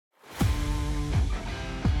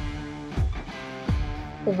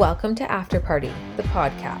Welcome to After Party, the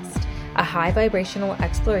podcast, a high vibrational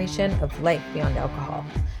exploration of life beyond alcohol.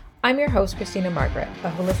 I'm your host, Christina Margaret,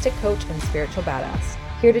 a holistic coach and spiritual badass,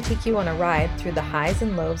 here to take you on a ride through the highs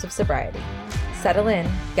and lows of sobriety. Settle in,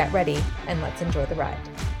 get ready, and let's enjoy the ride.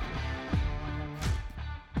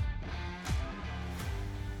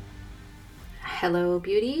 Hello,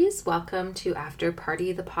 beauties. Welcome to After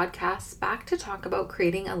Party, the podcast, back to talk about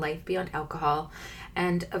creating a life beyond alcohol.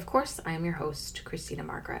 And of course, I am your host, Christina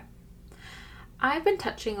Margaret. I've been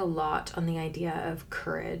touching a lot on the idea of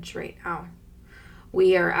courage right now.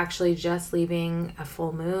 We are actually just leaving a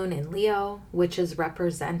full moon in Leo, which is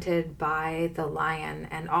represented by the lion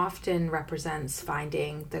and often represents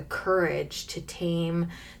finding the courage to tame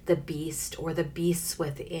the beast or the beasts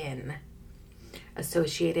within,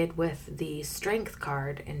 associated with the Strength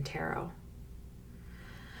card in tarot.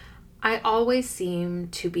 I always seem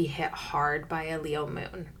to be hit hard by a Leo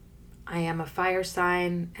moon. I am a fire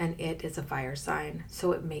sign and it is a fire sign,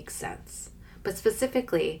 so it makes sense. But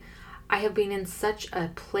specifically, I have been in such a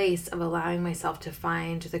place of allowing myself to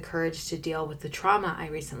find the courage to deal with the trauma I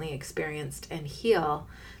recently experienced and heal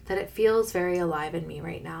that it feels very alive in me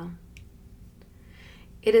right now.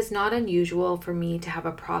 It is not unusual for me to have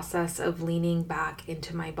a process of leaning back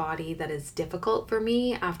into my body that is difficult for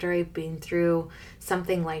me after I've been through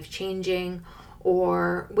something life-changing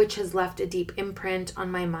or which has left a deep imprint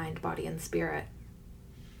on my mind, body, and spirit.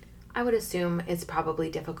 I would assume it's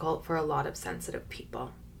probably difficult for a lot of sensitive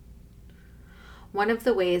people. One of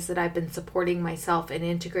the ways that I've been supporting myself in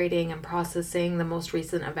integrating and processing the most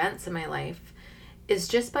recent events in my life is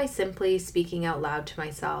just by simply speaking out loud to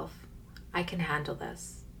myself, I can handle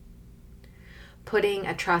this. Putting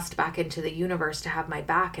a trust back into the universe to have my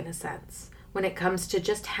back in a sense, when it comes to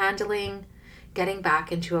just handling, getting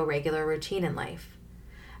back into a regular routine in life,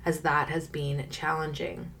 as that has been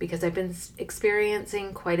challenging because I've been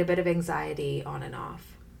experiencing quite a bit of anxiety on and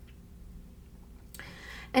off.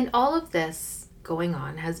 And all of this going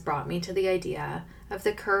on has brought me to the idea of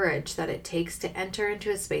the courage that it takes to enter into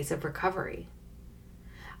a space of recovery.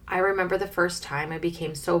 I remember the first time I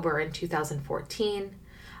became sober in 2014.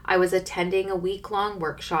 I was attending a week-long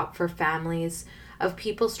workshop for families of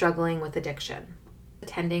people struggling with addiction,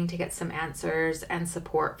 attending to get some answers and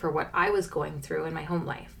support for what I was going through in my home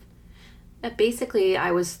life. Basically,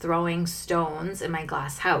 I was throwing stones in my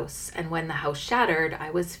glass house, and when the house shattered, I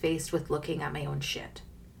was faced with looking at my own shit.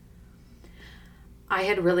 I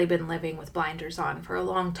had really been living with blinders on for a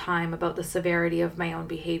long time about the severity of my own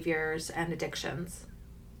behaviors and addictions.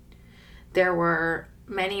 There were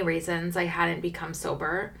many reasons I hadn't become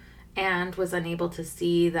sober and was unable to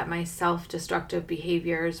see that my self-destructive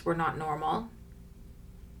behaviors were not normal.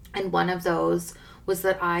 And one of those was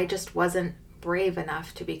that I just wasn't brave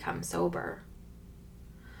enough to become sober.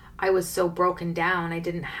 I was so broken down, I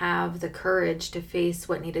didn't have the courage to face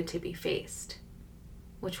what needed to be faced,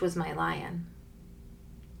 which was my lion.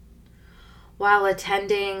 While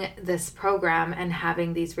attending this program and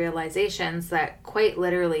having these realizations that quite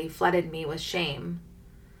literally flooded me with shame,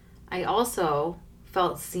 I also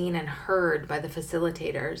felt seen and heard by the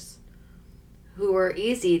facilitators, who were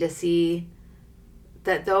easy to see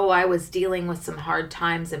that though I was dealing with some hard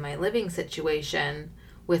times in my living situation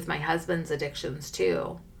with my husband's addictions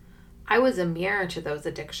too, I was a mirror to those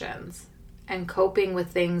addictions and coping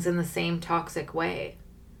with things in the same toxic way.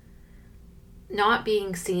 Not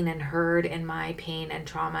being seen and heard in my pain and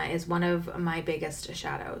trauma is one of my biggest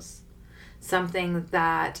shadows, something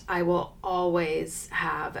that I will always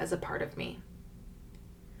have as a part of me.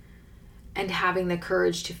 And having the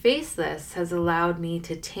courage to face this has allowed me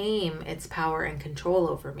to tame its power and control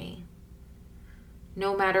over me.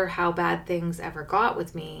 No matter how bad things ever got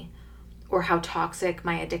with me, or how toxic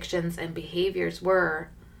my addictions and behaviors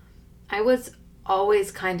were, I was always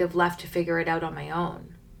kind of left to figure it out on my own.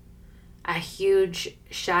 A huge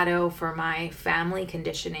shadow for my family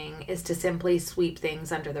conditioning is to simply sweep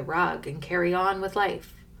things under the rug and carry on with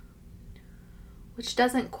life, which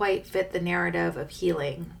doesn't quite fit the narrative of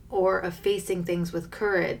healing or of facing things with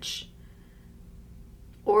courage,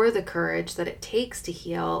 or the courage that it takes to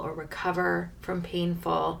heal or recover from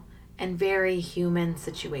painful and very human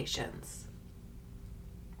situations.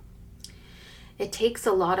 It takes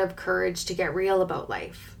a lot of courage to get real about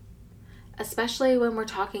life, especially when we're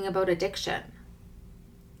talking about addiction,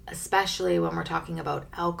 especially when we're talking about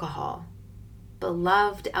alcohol,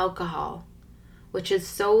 beloved alcohol, which is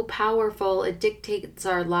so powerful it dictates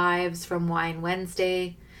our lives from Wine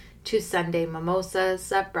Wednesday to Sunday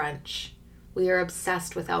mimosas at brunch. We are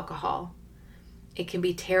obsessed with alcohol. It can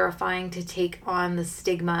be terrifying to take on the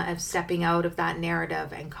stigma of stepping out of that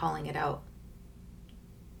narrative and calling it out.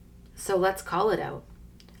 So let's call it out.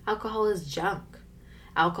 Alcohol is junk.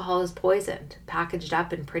 Alcohol is poisoned, packaged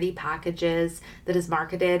up in pretty packages that is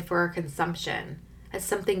marketed for our consumption as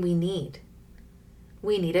something we need.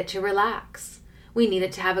 We need it to relax. We need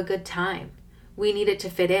it to have a good time. We need it to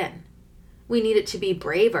fit in. We need it to be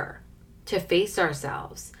braver, to face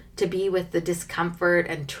ourselves, to be with the discomfort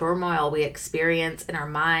and turmoil we experience in our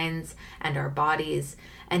minds and our bodies,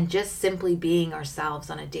 and just simply being ourselves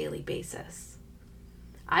on a daily basis.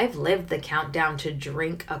 I've lived the countdown to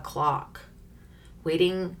drink o'clock,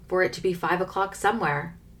 waiting for it to be 5 o'clock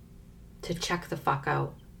somewhere to check the fuck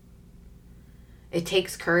out. It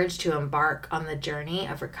takes courage to embark on the journey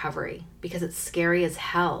of recovery because it's scary as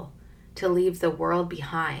hell to leave the world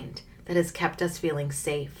behind that has kept us feeling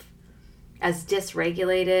safe. As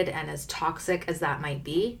dysregulated and as toxic as that might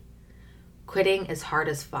be, quitting is hard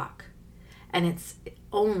as fuck. And it's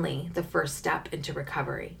only the first step into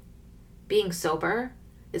recovery. Being sober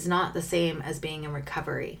is not the same as being in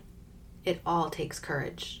recovery. It all takes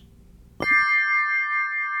courage.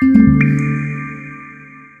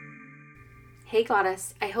 Hey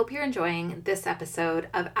Goddess, I hope you're enjoying this episode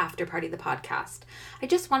of After Party the podcast. I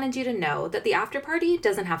just wanted you to know that the after party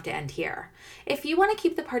doesn't have to end here. If you want to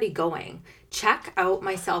keep the party going, check out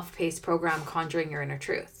my self-paced program, Conjuring Your Inner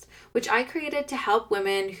Truth, which I created to help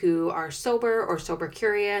women who are sober or sober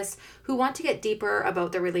curious, who want to get deeper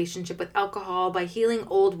about their relationship with alcohol by healing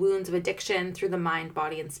old wounds of addiction through the mind,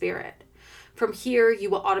 body, and spirit. From here, you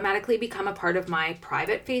will automatically become a part of my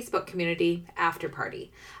private Facebook community, After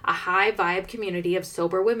Party, a high vibe community of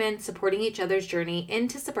sober women supporting each other's journey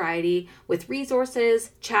into sobriety with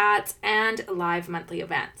resources, chats, and live monthly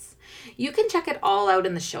events. You can check it all out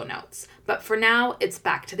in the show notes, but for now, it's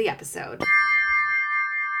back to the episode.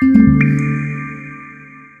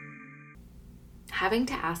 Having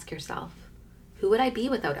to ask yourself, who would I be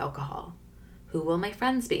without alcohol? Who will my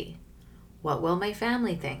friends be? What will my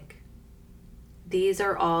family think? These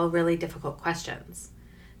are all really difficult questions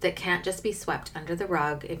that can't just be swept under the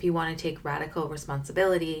rug if you want to take radical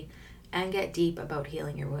responsibility and get deep about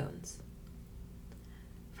healing your wounds.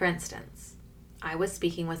 For instance, I was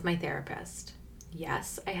speaking with my therapist.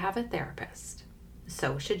 Yes, I have a therapist.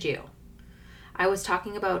 So should you. I was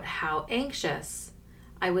talking about how anxious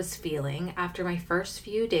I was feeling after my first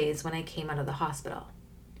few days when I came out of the hospital.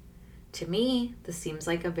 To me, this seems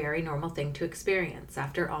like a very normal thing to experience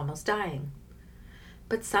after almost dying.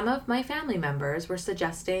 But some of my family members were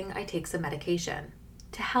suggesting I take some medication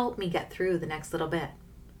to help me get through the next little bit.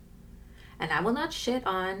 And I will not shit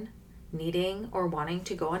on needing or wanting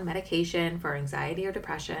to go on medication for anxiety or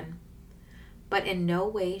depression, but in no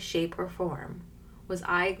way, shape, or form was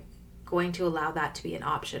I going to allow that to be an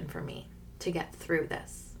option for me to get through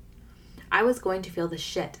this. I was going to feel the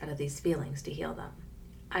shit out of these feelings to heal them.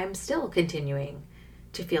 I'm still continuing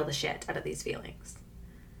to feel the shit out of these feelings.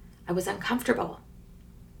 I was uncomfortable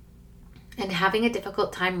and having a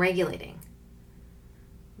difficult time regulating.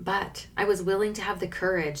 But I was willing to have the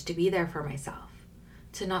courage to be there for myself,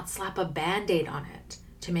 to not slap a Band-Aid on it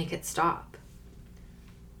to make it stop.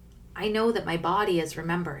 I know that my body is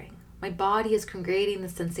remembering. My body is creating the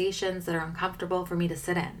sensations that are uncomfortable for me to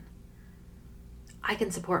sit in. I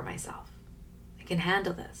can support myself. I can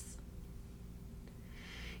handle this.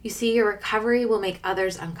 You see, your recovery will make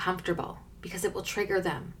others uncomfortable because it will trigger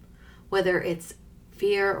them, whether it's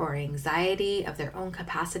fear or anxiety of their own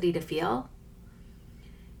capacity to feel.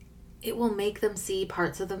 It will make them see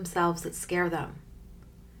parts of themselves that scare them.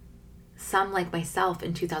 Some, like myself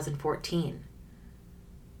in 2014,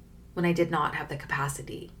 when I did not have the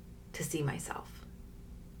capacity to see myself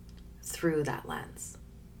through that lens.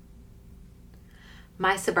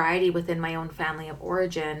 My sobriety within my own family of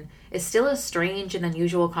origin is still a strange and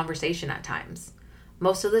unusual conversation at times.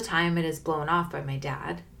 Most of the time it is blown off by my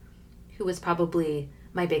dad, who was probably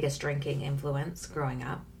my biggest drinking influence growing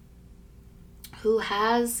up, who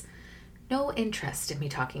has no interest in me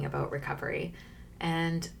talking about recovery,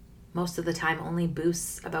 and most of the time only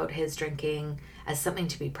boasts about his drinking as something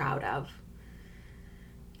to be proud of,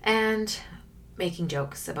 and making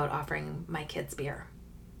jokes about offering my kids beer.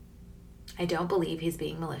 I don't believe he's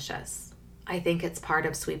being malicious. I think it's part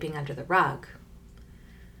of sweeping under the rug.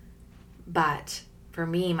 But for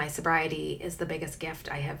me, my sobriety is the biggest gift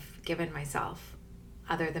I have given myself.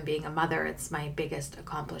 Other than being a mother, it's my biggest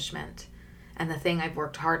accomplishment and the thing I've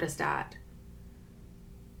worked hardest at.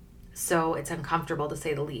 So it's uncomfortable to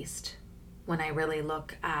say the least. When I really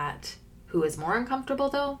look at who is more uncomfortable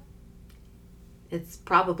though, it's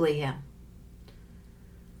probably him.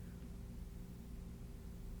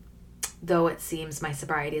 Though it seems my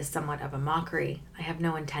sobriety is somewhat of a mockery, I have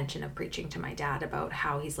no intention of preaching to my dad about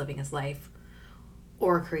how he's living his life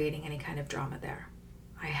or creating any kind of drama there.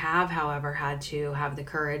 I have, however, had to have the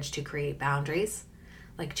courage to create boundaries,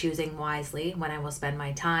 like choosing wisely when I will spend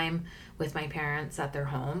my time with my parents at their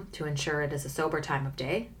home to ensure it is a sober time of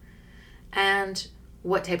day, and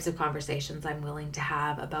what types of conversations I'm willing to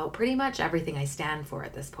have about pretty much everything I stand for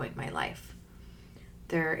at this point in my life.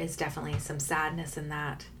 There is definitely some sadness in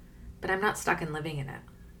that, but I'm not stuck in living in it.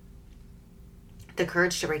 The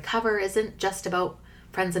courage to recover isn't just about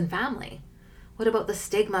friends and family. What about the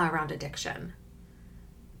stigma around addiction?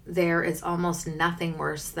 There is almost nothing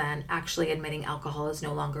worse than actually admitting alcohol is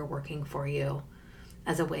no longer working for you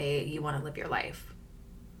as a way you want to live your life.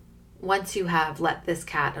 Once you have let this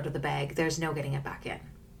cat out of the bag, there's no getting it back in.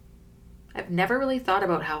 I've never really thought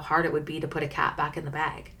about how hard it would be to put a cat back in the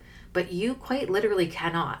bag, but you quite literally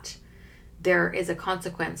cannot. There is a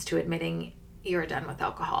consequence to admitting you're done with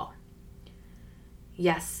alcohol.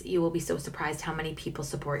 Yes, you will be so surprised how many people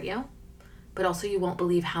support you, but also you won't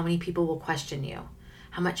believe how many people will question you,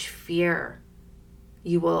 how much fear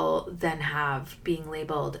you will then have being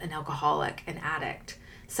labeled an alcoholic, an addict,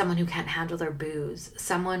 someone who can't handle their booze,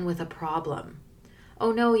 someone with a problem.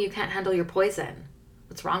 Oh no, you can't handle your poison.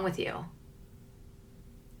 What's wrong with you?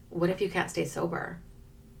 What if you can't stay sober?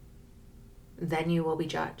 Then you will be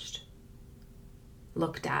judged,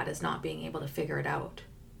 looked at as not being able to figure it out.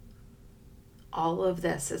 All of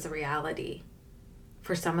this is a reality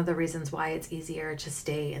for some of the reasons why it's easier to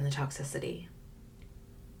stay in the toxicity.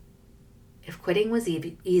 If quitting was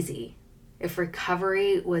easy, if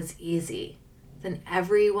recovery was easy, then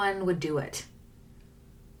everyone would do it.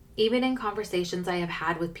 Even in conversations I have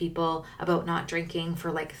had with people about not drinking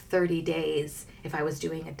for like 30 days if I was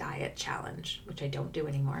doing a diet challenge, which I don't do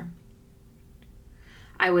anymore,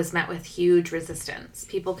 I was met with huge resistance.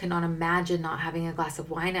 People cannot imagine not having a glass of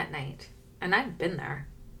wine at night, and I've been there.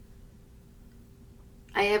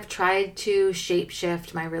 I have tried to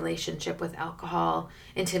shapeshift my relationship with alcohol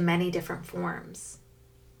into many different forms,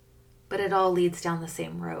 but it all leads down the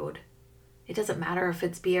same road. It doesn't matter if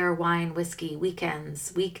it's beer, wine, whiskey,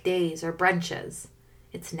 weekends, weekdays, or brunches.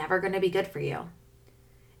 It's never going to be good for you.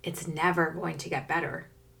 It's never going to get better.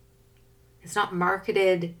 It's not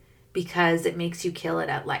marketed because it makes you kill it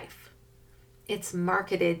at life. It's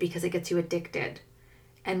marketed because it gets you addicted.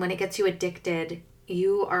 And when it gets you addicted,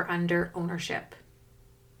 you are under ownership.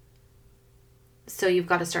 So you've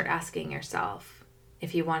got to start asking yourself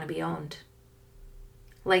if you want to be owned.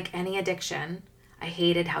 Like any addiction, I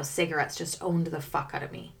hated how cigarettes just owned the fuck out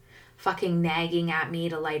of me, fucking nagging at me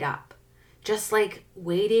to light up, just like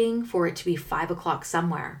waiting for it to be 5 o'clock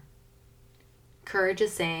somewhere. Courage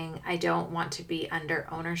is saying, I don't want to be under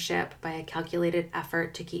ownership by a calculated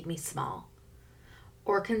effort to keep me small,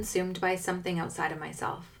 or consumed by something outside of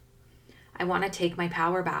myself. I want to take my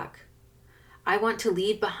power back. I want to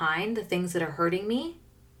leave behind the things that are hurting me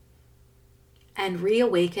and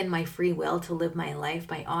reawaken my free will to live my life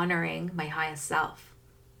by honoring my highest self,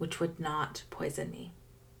 which would not poison me.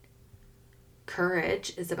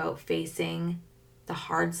 Courage is about facing the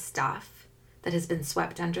hard stuff that has been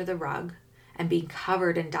swept under the rug and being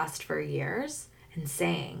covered in dust for years and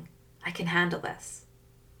saying, I can handle this.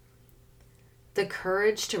 The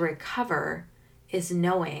courage to recover is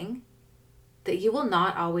knowing that you will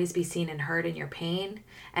not always be seen and heard in your pain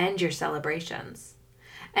and your celebrations,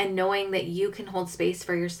 and knowing that you can hold space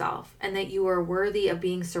for yourself and that you are worthy of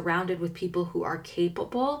being surrounded with people who are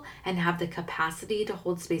capable and have the capacity to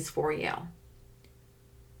hold space for you.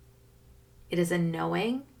 It is a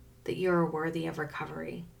knowing that you are worthy of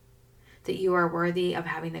recovery, that you are worthy of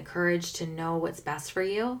having the courage to know what's best for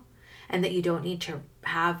you, and that you don't need to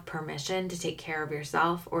have permission to take care of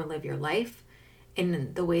yourself or live your life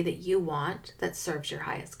in the way that you want that serves your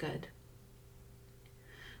highest good.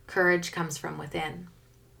 Courage comes from within.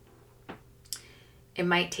 It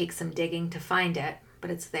might take some digging to find it,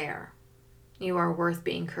 but it's there. You are worth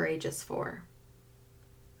being courageous for.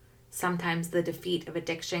 Sometimes the defeat of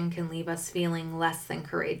addiction can leave us feeling less than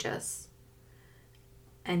courageous.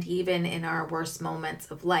 And even in our worst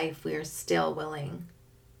moments of life, we are still willing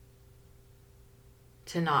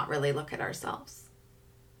to not really look at ourselves.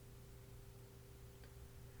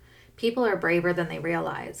 People are braver than they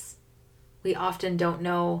realize. We often don't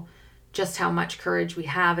know just how much courage we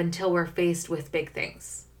have until we're faced with big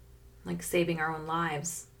things, like saving our own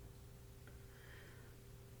lives.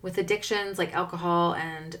 With addictions like alcohol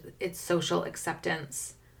and its social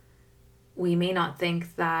acceptance, we may not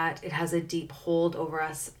think that it has a deep hold over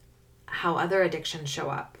us how other addictions show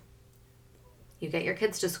up. You get your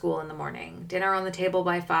kids to school in the morning, dinner on the table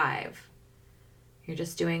by 5. You're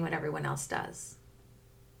just doing what everyone else does.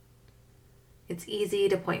 It's easy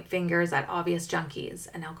to point fingers at obvious junkies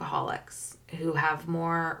and alcoholics who have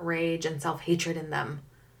more rage and self-hatred in them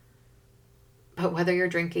But whether you're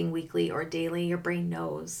drinking weekly or daily, your brain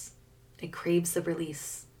knows. It craves the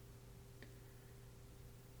release.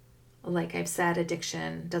 Like I've said,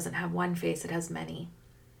 addiction doesn't have one face, it has many.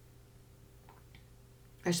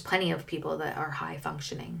 There's plenty of people that are high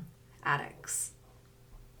functioning addicts.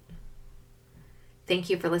 Thank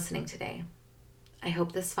you for listening today. I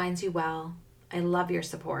hope this finds you well. I love your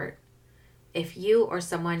support. If you or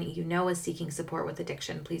someone you know is seeking support with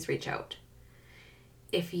addiction, please reach out.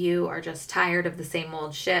 If you are just tired of the same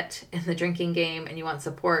old shit in the drinking game and you want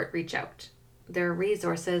support, reach out. There are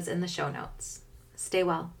resources in the show notes. Stay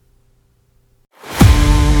well.